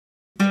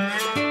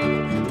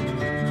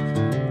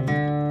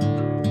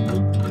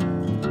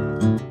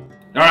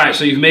right,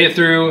 so you've made it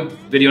through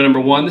video number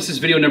 1. This is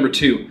video number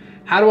 2.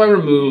 How do I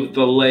remove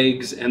the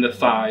legs and the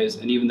thighs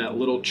and even that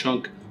little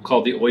chunk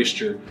called the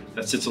oyster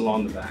that sits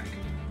along the back?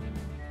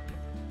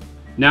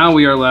 Now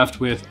we are left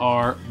with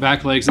our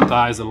back legs and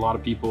thighs that a lot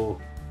of people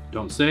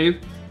don't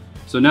save.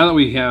 So now that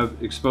we have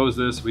exposed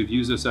this, we've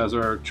used this as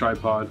our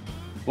tripod,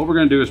 what we're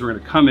gonna do is we're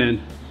gonna come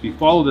in, we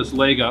follow this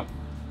leg up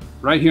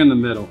right here in the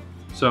middle.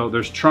 So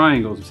there's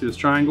triangles, you see this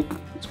triangle?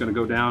 It's gonna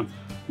go down.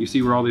 You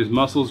see where all these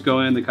muscles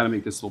go in, they kind of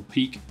make this little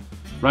peak.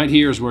 Right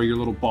here is where your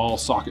little ball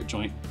socket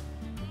joint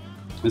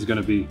is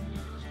gonna be.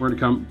 We're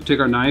gonna come take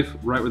our knife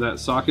right where that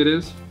socket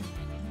is,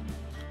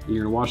 and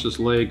you're gonna watch this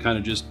leg kind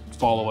of just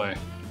fall away.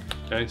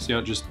 Okay, see how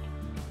it just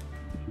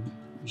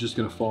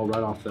gonna fall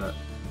right off that.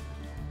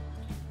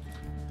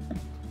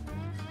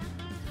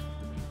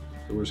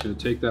 So we're just gonna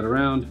take that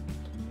around,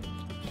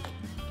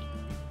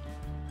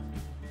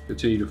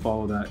 continue to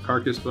follow that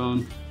carcass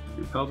bone,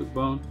 your pelvic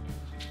bone.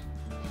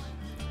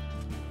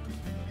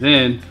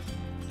 Then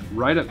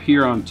right up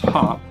here on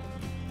top,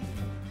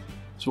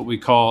 that's what we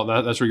call,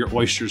 that's where your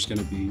oyster is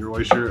gonna be. Your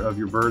oyster of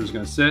your bird is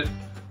gonna sit.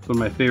 It's one of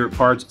my favorite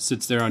parts. It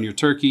sits there on your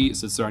turkey, it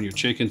sits there on your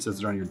chicken, it sits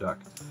there on your duck.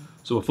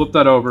 So we'll flip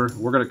that over.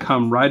 We're gonna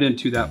come right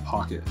into that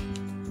pocket.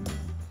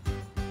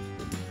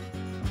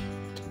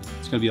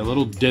 It's gonna be a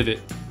little divot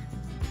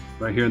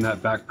right here in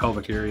that back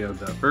pelvic area of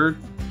that bird.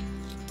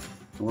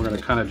 And we're gonna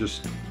kind of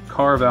just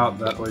carve out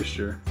that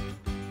oyster.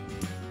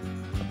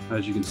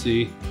 As you can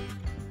see,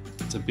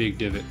 it's a big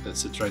divot that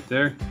sits right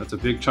there. That's a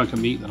big chunk of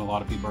meat that a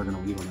lot of people are gonna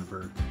leave on their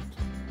bird.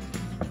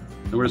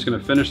 And we're just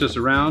gonna finish this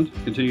around,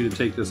 continue to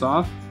take this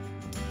off,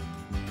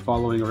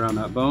 following around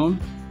that bone.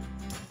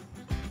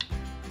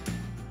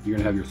 You're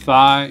gonna have your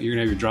thigh, you're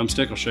gonna have your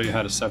drumstick. I'll show you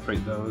how to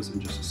separate those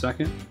in just a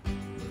second.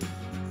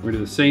 We're gonna do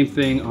the same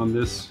thing on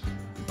this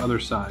other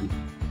side.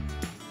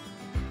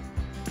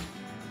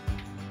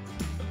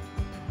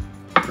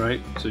 Right,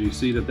 so you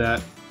see that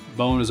that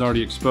bone is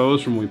already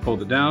exposed from when we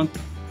pulled it down.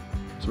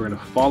 So we're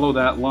gonna follow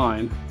that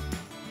line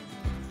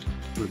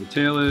where the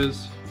tail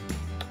is,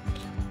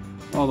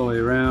 all the way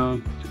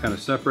around to kind of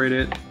separate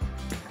it.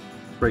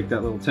 Break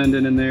that little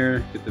tendon in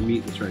there, get the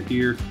meat that's right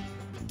here.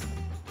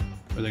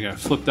 We're then gonna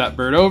flip that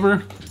bird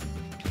over.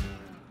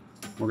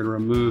 We're gonna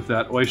remove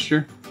that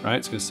oyster, right?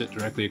 It's gonna sit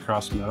directly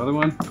across from that other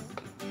one. So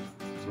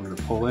we're gonna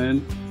pull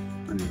in,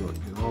 we're gonna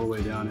go all the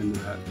way down into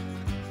that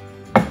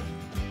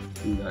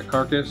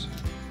carcass.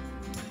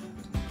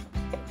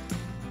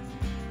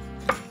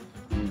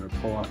 And we're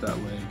gonna pull off that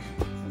leg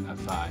and that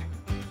thigh,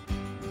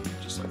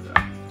 just like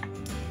that.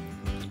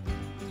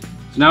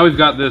 So now we've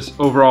got this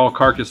overall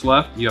carcass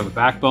left. You have a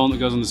backbone that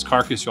goes on this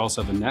carcass. You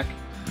also have a neck.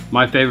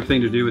 My favorite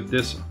thing to do with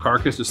this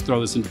carcass is throw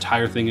this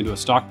entire thing into a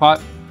stock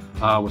pot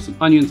with some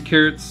onions,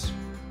 carrots,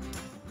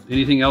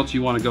 anything else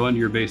you want to go into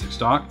your basic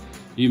stock.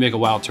 You make a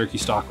wild turkey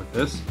stock with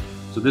this.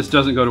 So this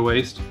doesn't go to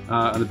waste.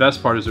 And the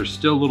best part is there's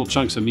still little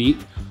chunks of meat,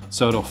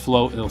 so it'll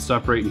float, it'll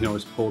separate, and you can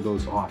always pull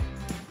those off.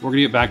 We're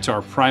gonna get back to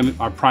our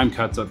prime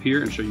cuts up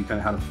here and show you kind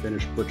of how to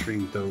finish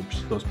butchering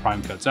those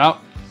prime cuts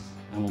out,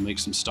 and we'll make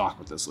some stock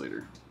with this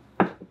later.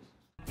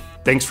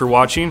 Thanks for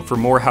watching. For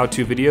more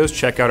how-to videos,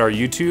 check out our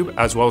YouTube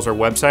as well as our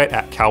website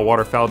at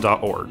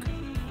calwaterfowl.org.